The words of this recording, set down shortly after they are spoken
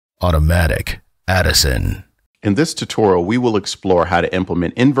Automatic, Addison. In this tutorial, we will explore how to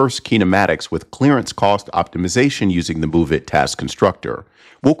implement inverse kinematics with clearance cost optimization using the MoveIt Task Constructor.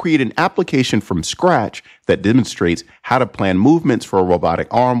 We'll create an application from scratch that demonstrates how to plan movements for a robotic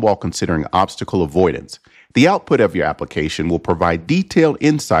arm while considering obstacle avoidance. The output of your application will provide detailed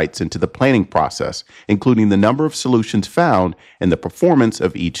insights into the planning process, including the number of solutions found and the performance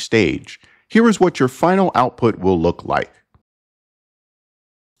of each stage. Here is what your final output will look like.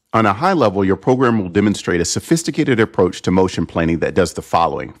 On a high level, your program will demonstrate a sophisticated approach to motion planning that does the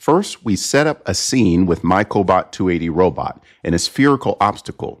following. First, we set up a scene with my Cobot 280 robot and a spherical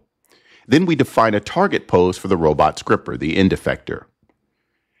obstacle. Then we define a target pose for the robot's gripper, the end effector.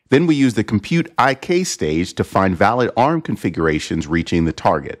 Then we use the compute IK stage to find valid arm configurations reaching the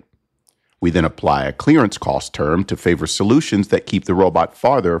target. We then apply a clearance cost term to favor solutions that keep the robot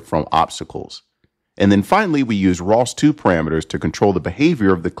farther from obstacles. And then finally, we use ROS2 parameters to control the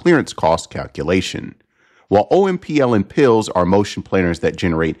behavior of the clearance cost calculation. While OMPL and PILs are motion planners that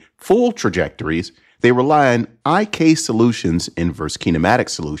generate full trajectories, they rely on IK solutions, inverse kinematic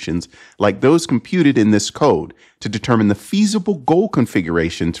solutions, like those computed in this code to determine the feasible goal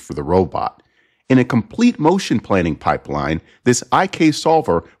configurations for the robot. In a complete motion planning pipeline, this IK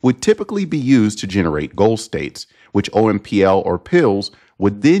solver would typically be used to generate goal states, which OMPL or PILs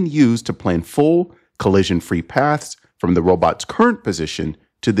would then use to plan full collision-free paths from the robot's current position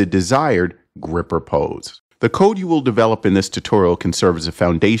to the desired gripper pose. The code you will develop in this tutorial can serve as a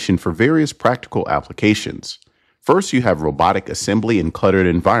foundation for various practical applications. First, you have robotic assembly in cluttered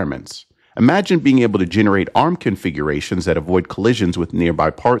environments. Imagine being able to generate arm configurations that avoid collisions with nearby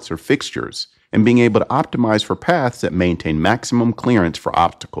parts or fixtures, and being able to optimize for paths that maintain maximum clearance for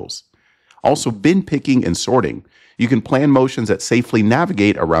obstacles. Also, bin picking and sorting. You can plan motions that safely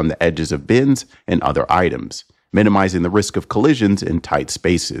navigate around the edges of bins and other items, minimizing the risk of collisions in tight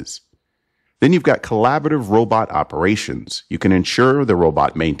spaces. Then you've got collaborative robot operations. You can ensure the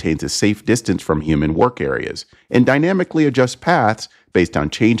robot maintains a safe distance from human work areas and dynamically adjust paths based on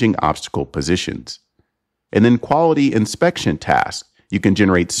changing obstacle positions. And then quality inspection tasks. You can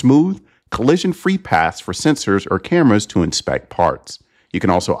generate smooth, collision-free paths for sensors or cameras to inspect parts. You can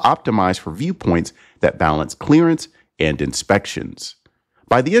also optimize for viewpoints that balance clearance and inspections.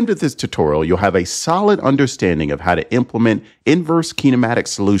 By the end of this tutorial, you'll have a solid understanding of how to implement inverse kinematic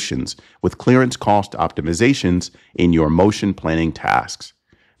solutions with clearance cost optimizations in your motion planning tasks.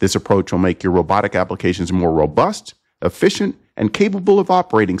 This approach will make your robotic applications more robust, efficient, and capable of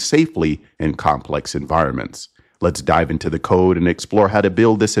operating safely in complex environments. Let's dive into the code and explore how to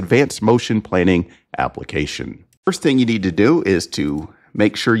build this advanced motion planning application. First thing you need to do is to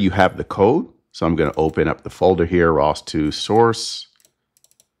make sure you have the code. So I'm going to open up the folder here, ROS2 source,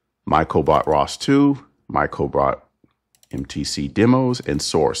 my Cobot ROS2, my Cobot MTC demos, and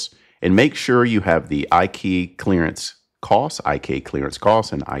source. And make sure you have the IK clearance costs, and IK clearance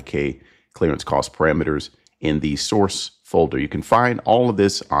cost parameters in the source folder. You can find all of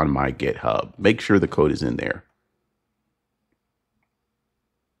this on my GitHub. Make sure the code is in there.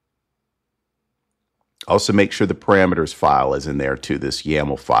 Also, make sure the parameters file is in there too, this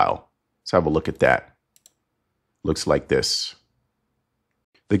YAML file. Let's have a look at that. Looks like this.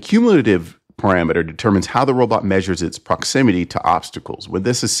 The cumulative parameter determines how the robot measures its proximity to obstacles. When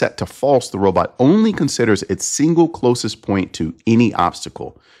this is set to false, the robot only considers its single closest point to any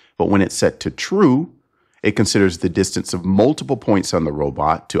obstacle. But when it's set to true, it considers the distance of multiple points on the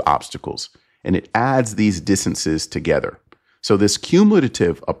robot to obstacles, and it adds these distances together. So this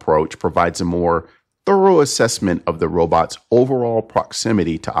cumulative approach provides a more thorough assessment of the robot's overall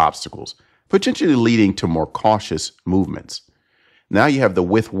proximity to obstacles, potentially leading to more cautious movements. Now you have the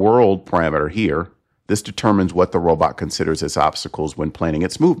with world parameter here. This determines what the robot considers as obstacles when planning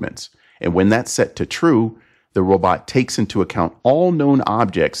its movements. And when that's set to true, the robot takes into account all known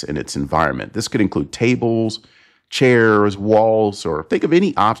objects in its environment. This could include tables, chairs, walls, or think of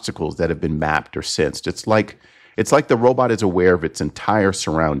any obstacles that have been mapped or sensed. It's like the robot is aware of its entire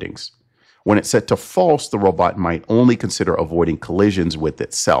surroundings. When it's set to false, the robot might only consider avoiding collisions with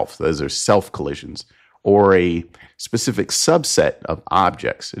itself. Those are self-collisions, or a specific subset of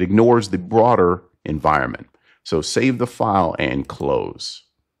objects. It ignores the broader environment. So save the file and close.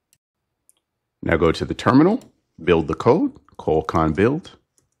 Now go to the terminal, build the code, colcon build.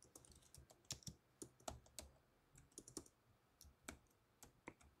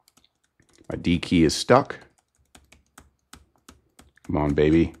 My D key is stuck. Come on,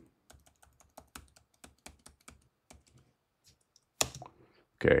 baby.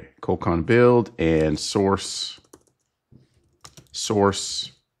 Okay, colcon build and source tilde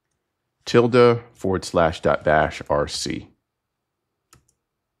 /.bash rc.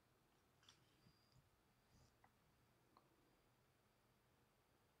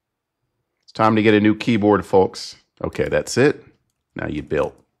 It's time to get a new keyboard, folks. Okay, that's it. Now you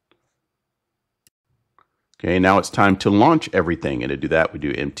built. Okay, now it's time to launch everything. And to do that, we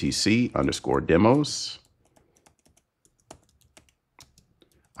do mtc_demos,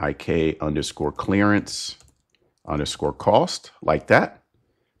 ik_clearance_cost, like that.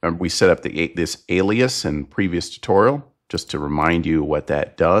 Remember, we set up this alias in previous tutorial, just to remind you what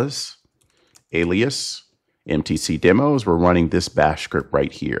that does. Alias, MTC demos, we're running this bash script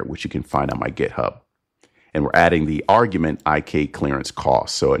right here, which you can find on my GitHub. And we're adding the argument ik_clearance_cost,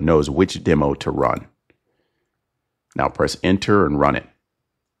 so it knows which demo to run. Now press enter and run it.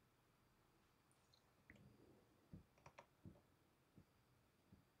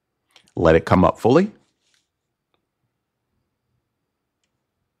 Let it come up fully.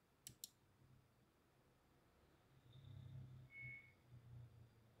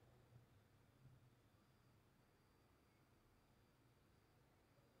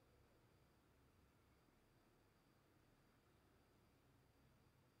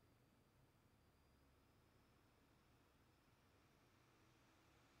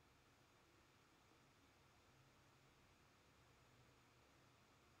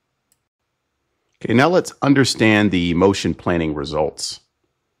 Okay, now let's understand the motion planning results.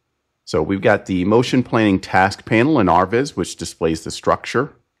 So we've got the motion planning task panel in RViz, which displays the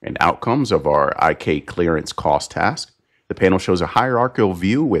structure and outcomes of our ik_clearance_cost task. The panel shows a hierarchical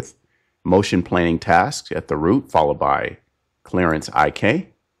view with motion planning tasks at the root, followed by clearance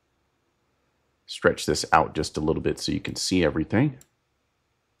ik. Stretch this out just a little bit so you can see everything.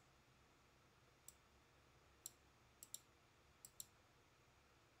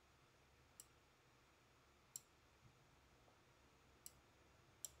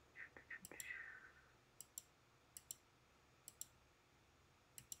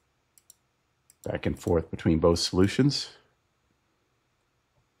 Back and forth between both solutions.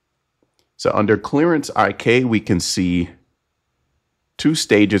 So under clearance ik, we can see two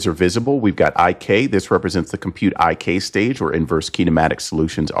stages are visible. We've got ik. This represents the compute ik stage where inverse kinematic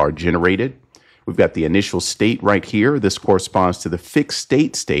solutions are generated. We've got the initial state right here. This corresponds to the fixed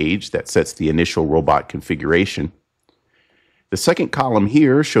state stage that sets the initial robot configuration. The second column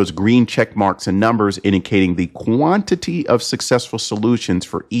here shows green check marks and numbers indicating the quantity of successful solutions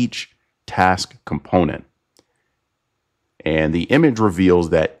for each task component. And the image reveals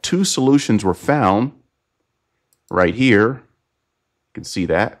that 2 solutions were found right here. You can see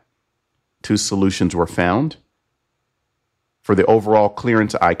that. 2 solutions were found for the overall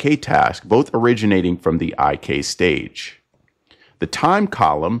clearance ik task, both originating from the ik stage. The time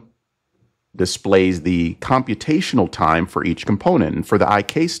column displays the computational time for each component. And for the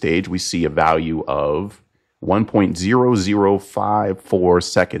ik stage, we see a value of 1.0054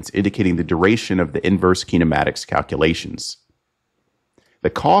 seconds, indicating the duration of the inverse kinematics calculations.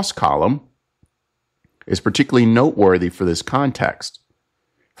 The cost column is particularly noteworthy for this context.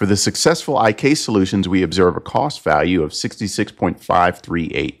 For the successful ik solutions, we observe a cost value of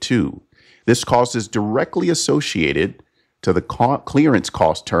 66.5382. This cost is directly associated to the clearance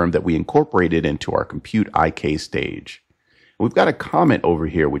cost term that we incorporated into our compute ik stage. We've got a comment over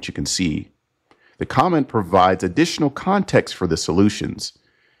here, which you can see. The comment provides additional context for the solutions.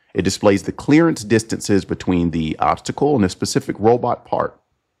 It displays the clearance distances between the obstacle and a specific robot part.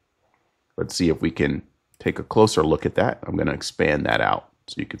 Let's see if we can take a closer look at that. I'm going to expand that out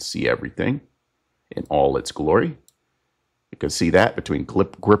so you can see everything in all its glory. You can see that between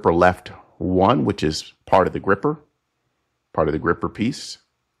gripper left 1, which is part of the gripper piece.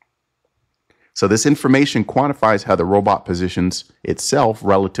 So this information quantifies how the robot positions itself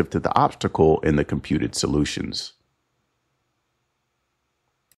relative to the obstacle in the computed solutions.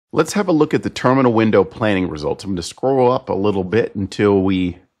 Let's have a look at the terminal window planning results. I'm going to scroll up a little bit until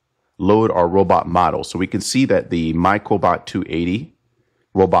we load our robot model. So we can see that the MyCobot 280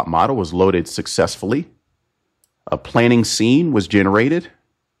 robot model was loaded successfully. A planning scene was generated.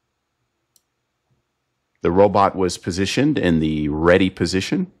 The robot was positioned in the ready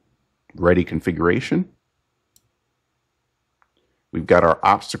position. Ready configuration. We've got our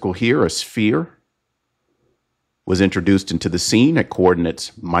obstacle here, a sphere, was introduced into the scene at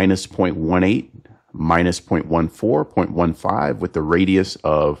coordinates -0.18, -0.14, 0.15 with the radius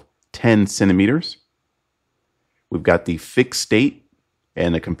of 10 centimeters. We've got the fixed state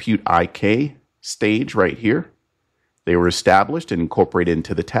and the compute ik stage right here. They were established and incorporated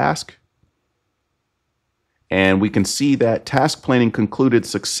into the task. And we can see that task planning concluded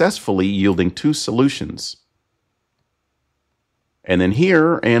successfully, yielding 2 solutions. And then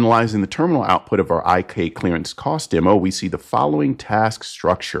here, analyzing the terminal output of our ik_clearance_cost demo, we see the following task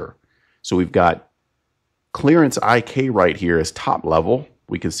structure. So we've got clearance ik right here as top level,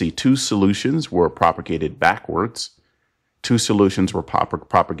 we can see two solutions were propagated backwards, two solutions were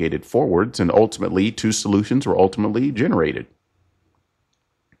propagated forwards, and ultimately two solutions were ultimately generated.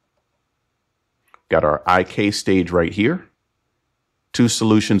 Got our IK stage right here. Two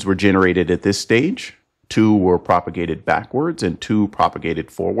solutions were generated at this stage. Two were propagated backwards and two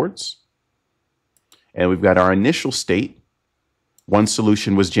propagated forwards. And we've got our initial state. One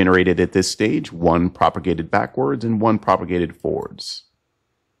solution was generated at this stage, one propagated backwards and one propagated forwards.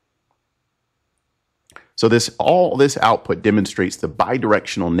 So all this output demonstrates the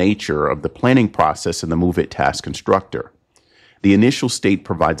bidirectional nature of the planning process in the MoveIt Task Constructor. The initial state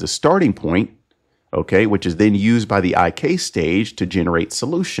provides a starting point, okay, which is then used by the IK stage to generate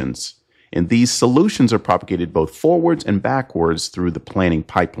solutions. And these solutions are propagated both forwards and backwards through the planning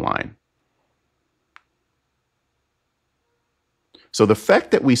pipeline. So the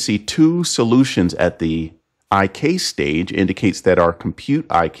fact that we see two solutions at the IK stage indicates that our compute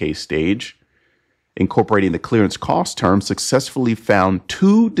IK stage, incorporating the clearance cost term, successfully found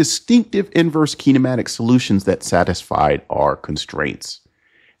two distinctive inverse kinematic solutions that satisfied our constraints.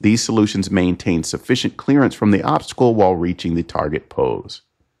 These solutions maintain sufficient clearance from the obstacle while reaching the target pose.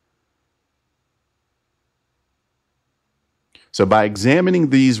 So by examining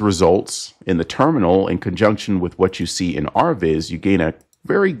these results in the terminal in conjunction with what you see in RViz, you gain a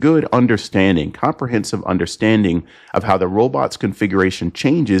very good understanding, comprehensive understanding of how the robot's configuration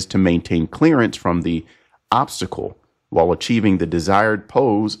changes to maintain clearance from the obstacle while achieving the desired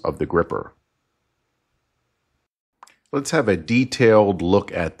pose of the gripper. Let's have a detailed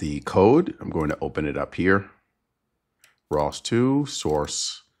look at the code. I'm going to open it up here. ROS2,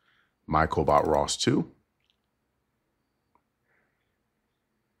 source, MyCobot ROS2.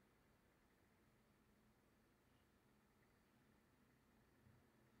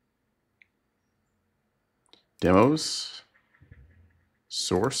 Demos,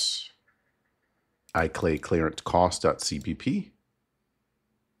 source, iclayclearancecost.cpp.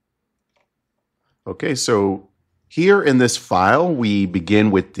 Okay, so here in this file, we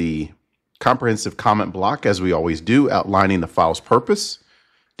begin with the comprehensive comment block, as we always do, outlining the file's purpose,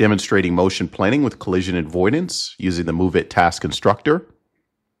 demonstrating motion planning with collision avoidance using the MoveIt Task Constructor.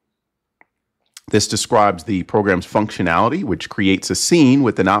 This describes the program's functionality, which creates a scene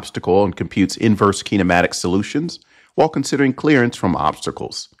with an obstacle and computes inverse kinematic solutions while considering clearance from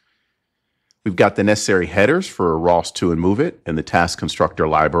obstacles. We've got the necessary headers for ROS2 and MoveIt in the Task Constructor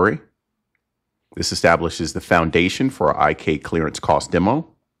library. This establishes the foundation for our IK clearance cost demo.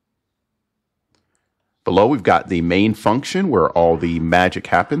 Below, we've got the main function where all the magic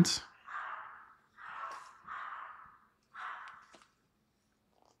happens.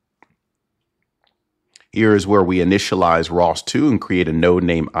 Here is where we initialize ROS2 and create a node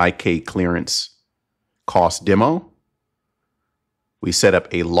named IK clearance cost demo. We set up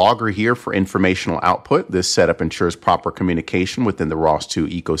a logger here for informational output. This setup ensures proper communication within the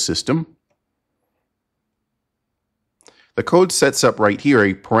ROS2 ecosystem. The code sets up right here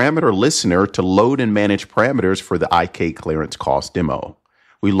a parameter listener to load and manage parameters for the IK clearance cost demo.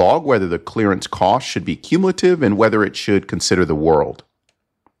 We log whether the clearance cost should be cumulative and whether it should consider the world.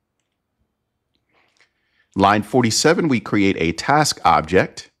 Line 47, we create a task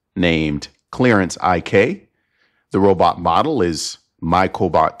object named clearance IK. The robot model is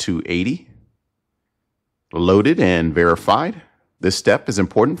MyCobot 280. Loaded and verified. This step is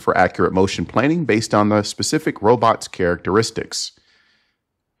important for accurate motion planning based on the specific robot's characteristics.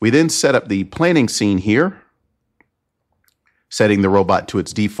 We then set up the planning scene here, setting the robot to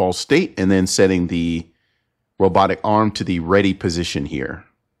its default state and then setting the robotic arm to the ready position here.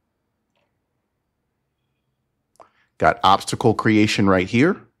 Got obstacle creation right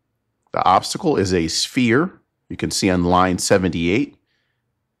here. The obstacle is a sphere. You can see on line 78.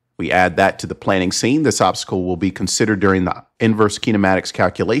 We add that to the planning scene. This obstacle will be considered during the inverse kinematics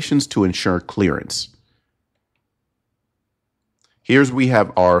calculations to ensure clearance. Here's we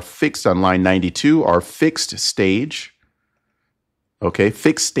have our fixed on line 92, our fixed stage. Okay,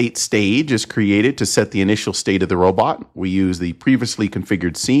 fixed state stage is created to set the initial state of the robot. We use the previously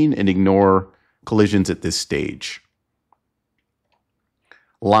configured scene and ignore collisions at this stage.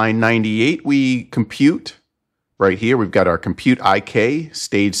 Line 98, we compute. Right here, we've got our compute IK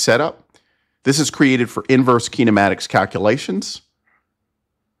stage setup. This is created for inverse kinematics calculations.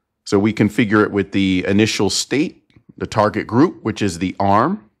 So we configure it with the initial state, the target group, which is the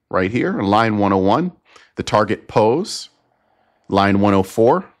arm right here, line 101, the target pose, line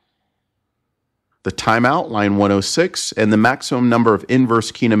 104, the timeout, line 106, and the maximum number of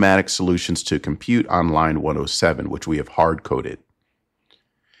inverse kinematic solutions to compute on line 107, which we have hard-coded.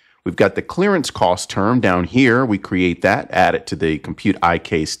 We've got the clearance cost term down here. We create that, add it to the compute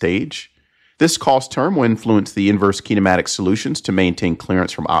IK stage. This cost term will influence the inverse kinematic solutions to maintain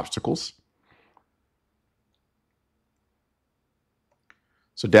clearance from obstacles.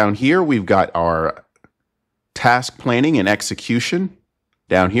 So down here, we've got our task planning and execution.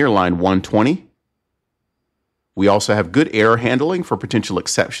 Down here, line 120. We also have good error handling for potential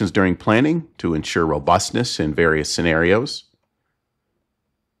exceptions during planning to ensure robustness in various scenarios.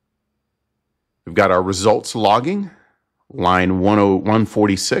 We've got our results logging, line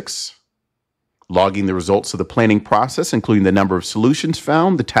 146, logging the results of the planning process, including the number of solutions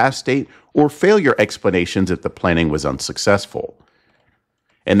found, the task state, or failure explanations if the planning was unsuccessful.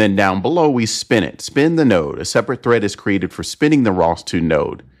 And then down below, we spin it. Spin the node. A separate thread is created for spinning the ROS2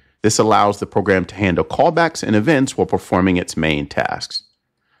 node. This allows the program to handle callbacks and events while performing its main tasks.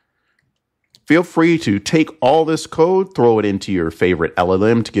 Feel free to take all this code, throw it into your favorite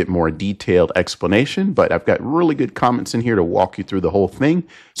LLM to get more detailed explanation, but I've got really good comments in here to walk you through the whole thing,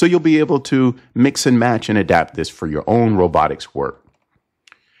 so you'll be able to mix and match and adapt this for your own robotics work.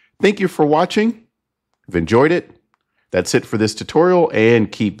 Thank you for watching. If you've enjoyed it, that's it for this tutorial,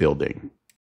 and keep building.